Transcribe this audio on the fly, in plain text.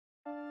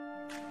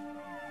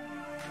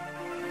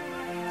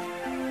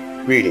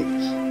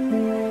Greetings.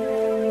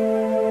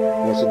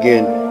 Once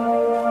again,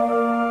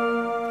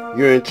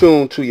 you're in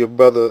tune to your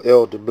brother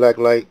Elder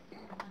Blacklight,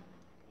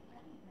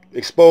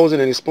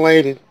 exposing and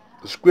explaining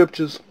the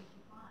scriptures.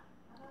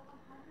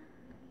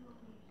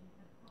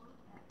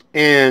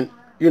 And,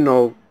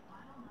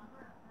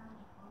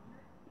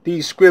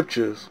 these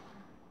scriptures,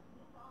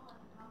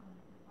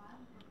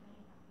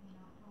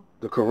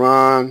 the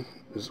Quran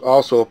is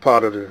also a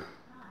part of the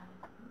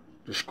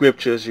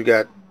scriptures. You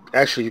got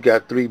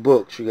three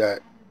books. You got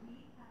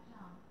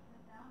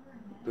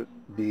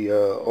the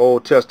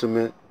Old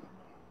Testament,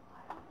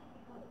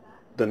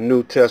 the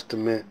New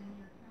Testament,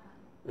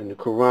 and the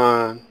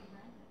Quran.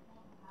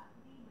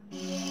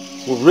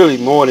 Well, really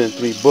more than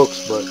three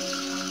books, but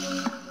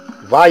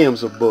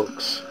volumes of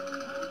books.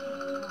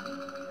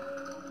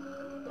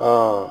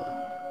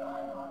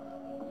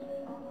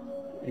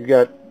 You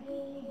got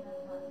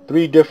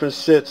three different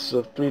sets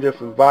of three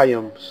different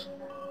volumes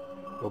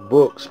of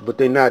books, but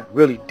they're not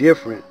really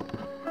different.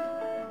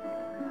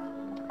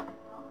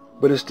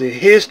 But it's the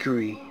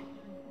history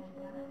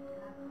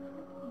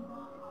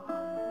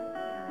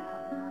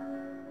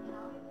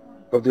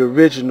of the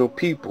original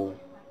people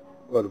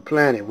of the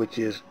planet, which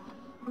is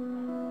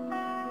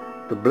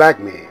the black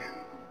man.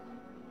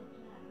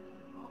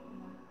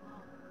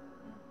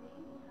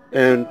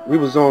 And we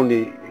was on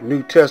the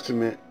New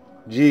Testament,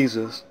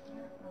 Jesus.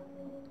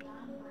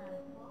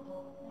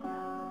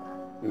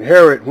 And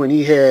Herod, when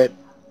he had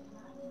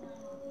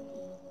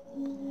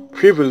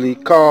privily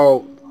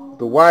called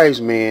the wise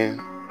man,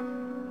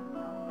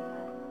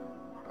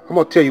 I'm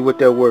going to tell you what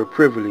that word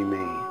privily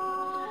means,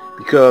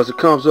 because it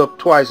comes up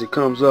twice. It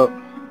comes up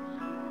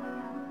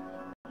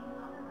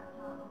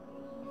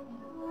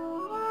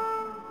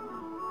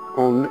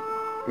on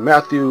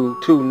Matthew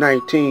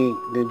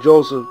 2:19. Then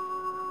Joseph,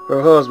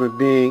 her husband,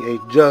 being a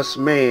just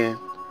man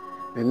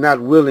and not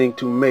willing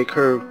to make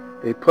her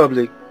a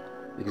public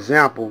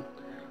example,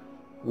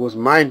 was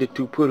minded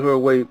to put her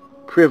away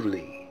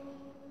privily.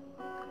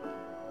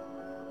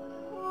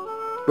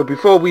 But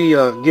before we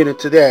get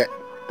into that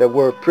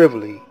word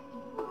privily,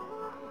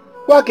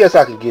 well, I guess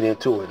I can get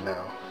into it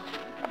now,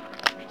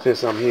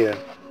 since I'm here.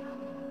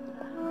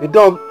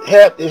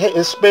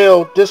 It's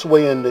spelled this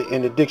way in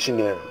the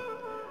dictionary: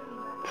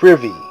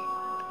 privy,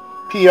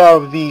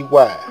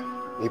 P-R-V-Y.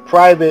 A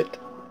private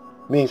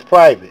means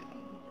private.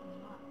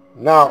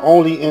 Now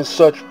only in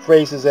such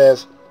phrases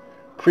as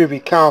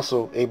Privy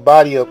Council, a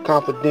body of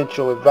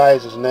confidential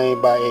advisors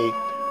named by a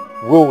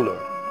ruler.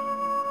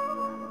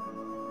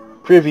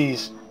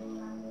 Privies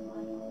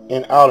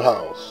in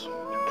outhouse.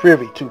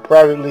 Privy, to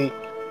privately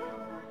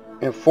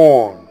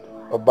informed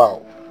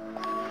about.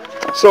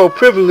 So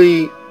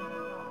privily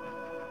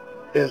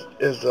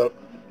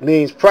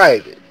means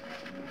private.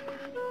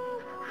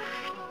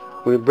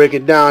 When you break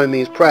it down, it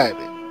means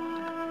private.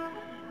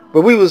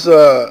 But we was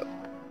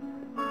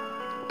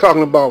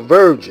talking about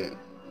virgin.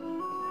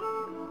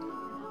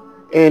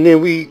 And then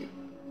we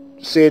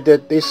said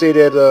that they say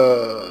that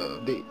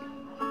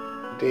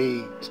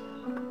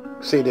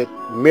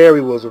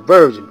Mary was a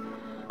virgin,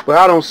 but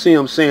I don't see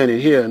them saying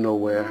it here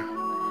nowhere.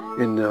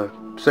 In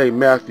say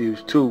Matthew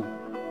 2,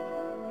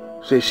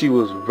 say she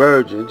was a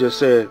virgin. It just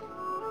said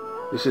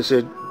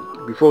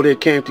before they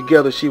came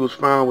together she was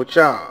found with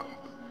child,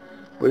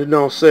 but it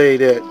don't say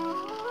that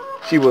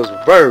she was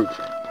a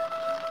virgin.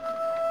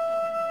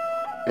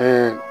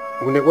 And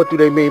what do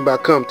they mean by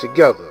come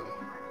together?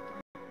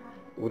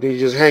 Were they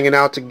just hanging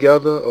out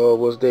together, or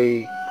was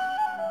they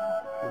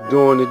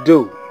doing the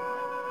do?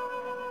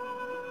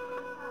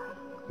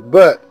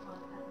 But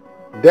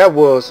that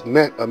was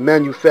a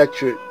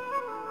manufactured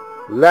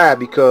lie,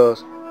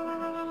 because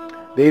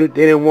they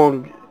didn't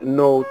want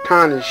no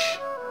tarnish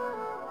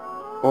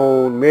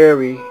on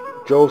Mary,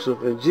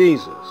 Joseph, and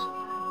Jesus.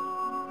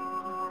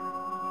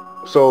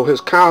 So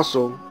his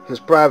counsel, his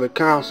private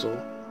counsel,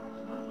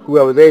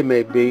 whoever they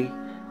may be,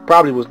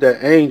 probably was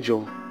that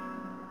angel.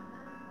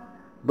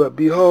 But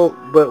behold,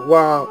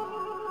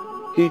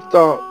 while he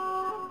thought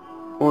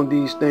on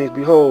these things,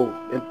 behold,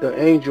 the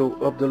angel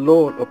of the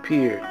Lord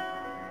appeared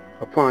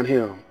upon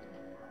him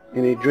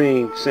in a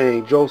dream,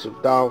 saying,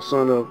 Joseph, thou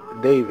son of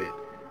David,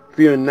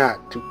 fear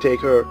not to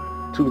take her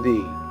to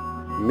thee,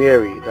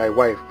 Mary, thy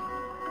wife.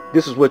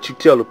 This is what you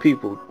tell the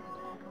people,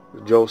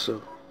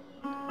 Joseph.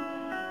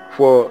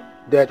 For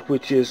that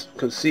which is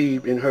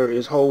conceived in her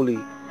is holy,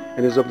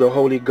 and is of the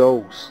Holy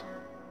Ghost.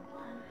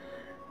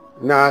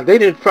 Now, they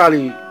didn't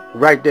probably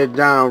write that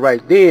down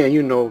right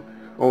then,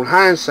 on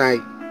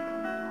hindsight,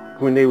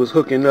 when they was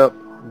hooking up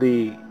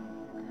the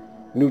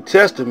New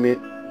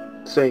Testament.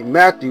 St.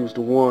 Matthew's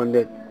the one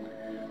that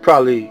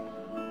probably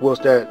was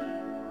that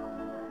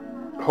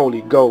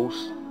Holy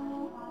Ghost,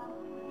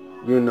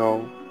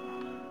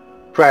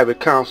 private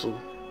counsel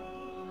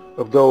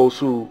of those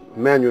who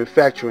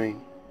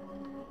manufacturing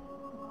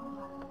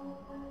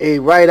a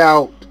right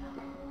out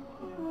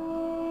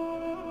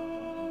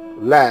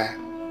lie,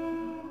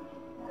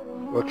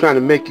 or trying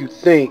to make you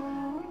think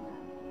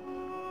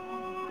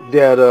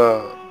that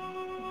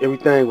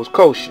everything was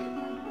kosher.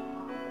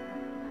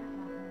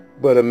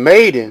 But a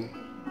maiden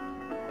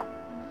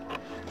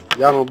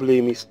Y'all don't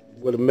believe me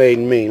what a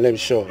maiden mean. Let me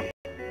show you.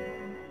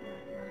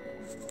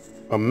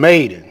 A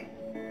maiden.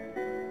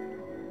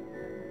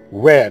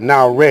 Rare,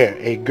 now rare.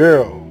 A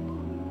girl.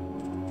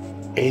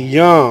 A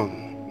young,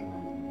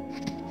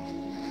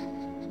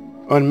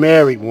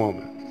 unmarried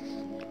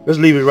woman. Let's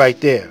leave it right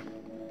there.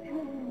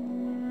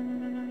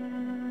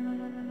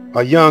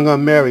 A young,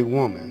 unmarried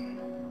woman.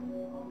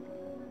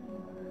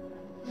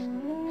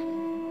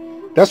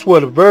 That's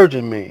what a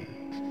virgin means.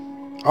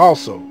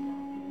 Also,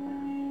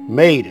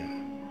 maiden.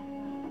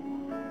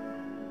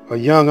 A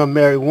young,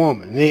 unmarried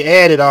woman. They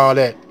added all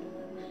that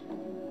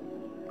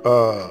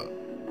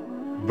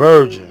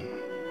virgin.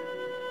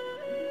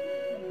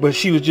 But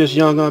she was just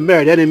young,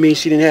 unmarried. That didn't mean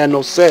she didn't have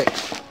no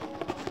sex.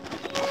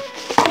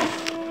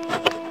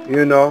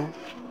 You know?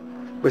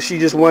 But she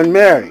just wasn't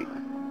married.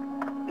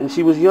 And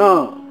she was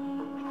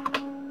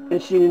young.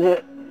 And she didn't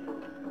have...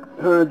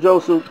 Her and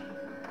Joseph,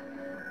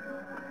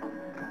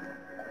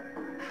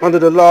 under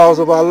the laws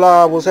of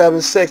Allah, was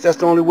having sex. That's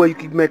the only way you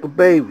can make a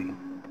baby.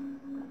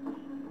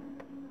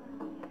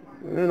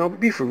 You know,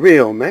 be for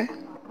real, man.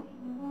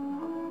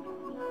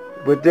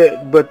 But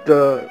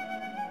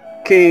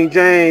King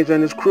James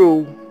and his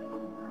crew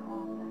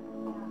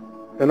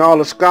and all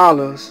the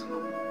scholars,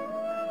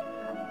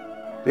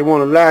 they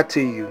want to lie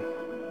to you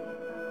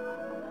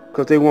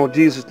because they want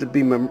Jesus to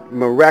be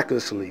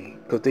miraculously,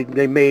 because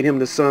they made him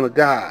the Son of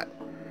God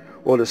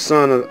or the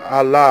Son of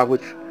Allah,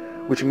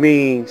 which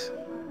means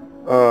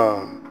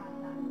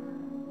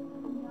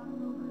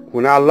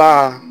when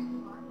Allah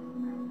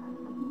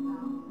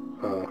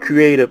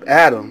created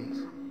Adam,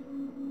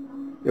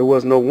 there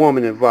was no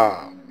woman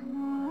involved,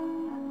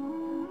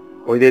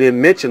 or they didn't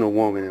mention a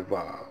woman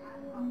involved.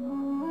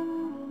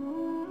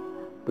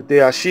 But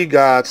there are she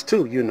gods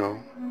too, you know.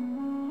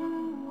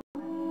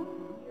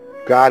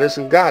 Goddess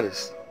and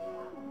goddess.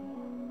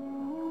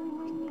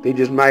 They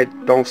just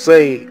don't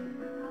say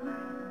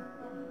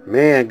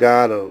man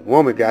God or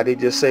woman God. They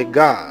just say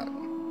God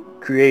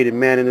created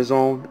man in his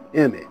own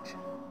image.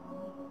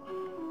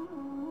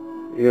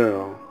 You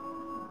know.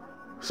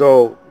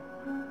 So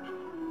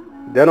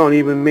that don't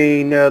even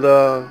mean that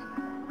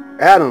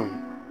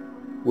Adam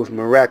was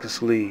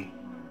miraculously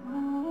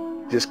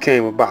just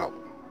came about.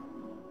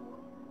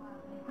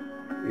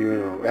 You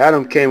know,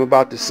 Adam came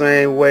about the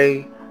same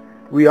way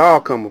we all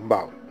come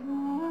about,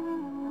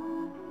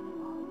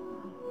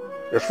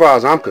 as far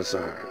as I'm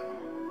concerned.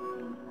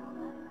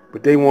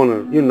 But they want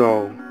to, you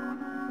know,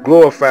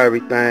 glorify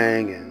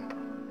everything and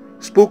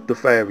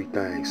spookify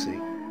everything, see.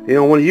 They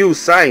don't want to use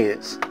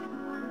science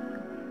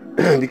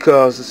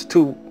because it's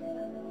too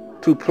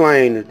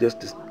plain to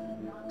just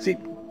see.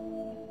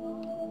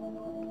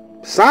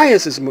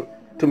 Science is,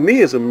 to me,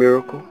 is a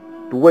miracle.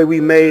 The way we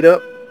made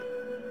up,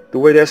 the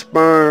way that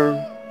sperm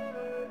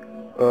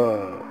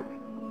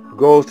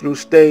goes through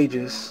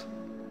stages.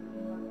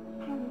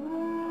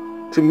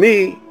 To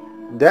me,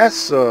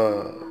 that's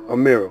a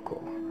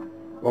miracle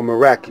or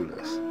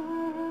miraculous,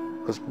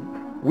 because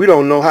we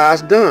don't know how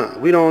it's done.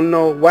 We don't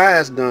know why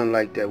it's done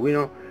like that. We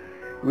don't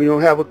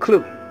have a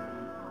clue.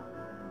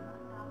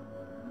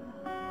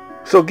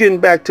 So getting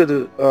back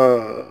to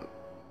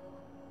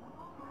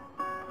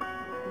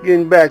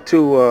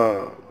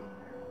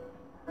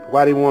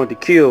why they wanted to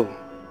kill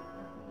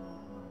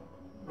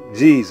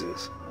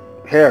Jesus,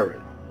 Herod,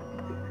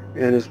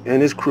 and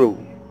his crew,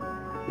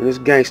 and his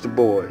gangster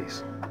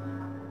boys.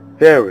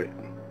 Herod,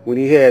 when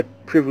he had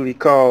previously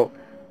called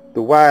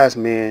the wise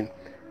men,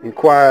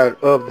 inquired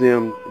of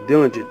them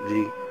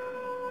diligently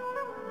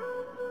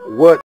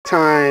what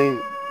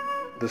time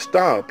the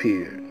star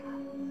appeared.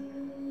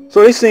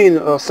 So they seen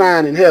a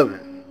sign in heaven.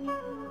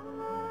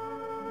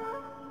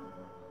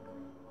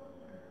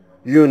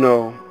 You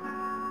know,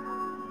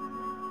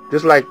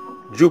 just like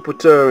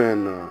Jupiter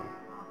and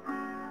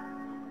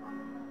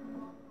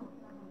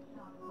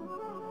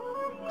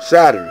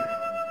Saturn.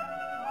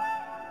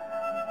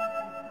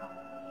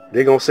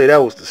 They're going to say that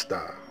was the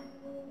star.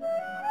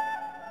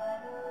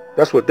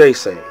 That's what they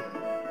say.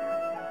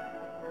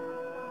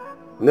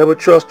 Never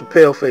trust a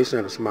pale face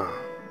and a smile.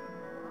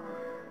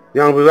 The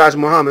Honorable Elijah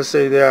Muhammad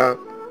say there are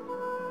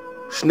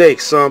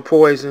snakes, some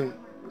poison,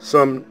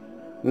 some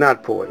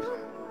not poison.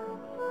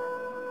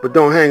 But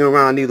don't hang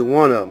around either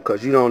one of them,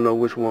 because you don't know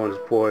which one is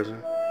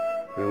poison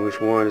and which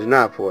one is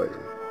not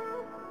poison,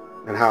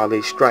 and how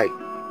they strike.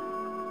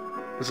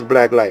 This is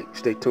Black Light.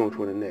 Stay tuned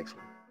for the next one.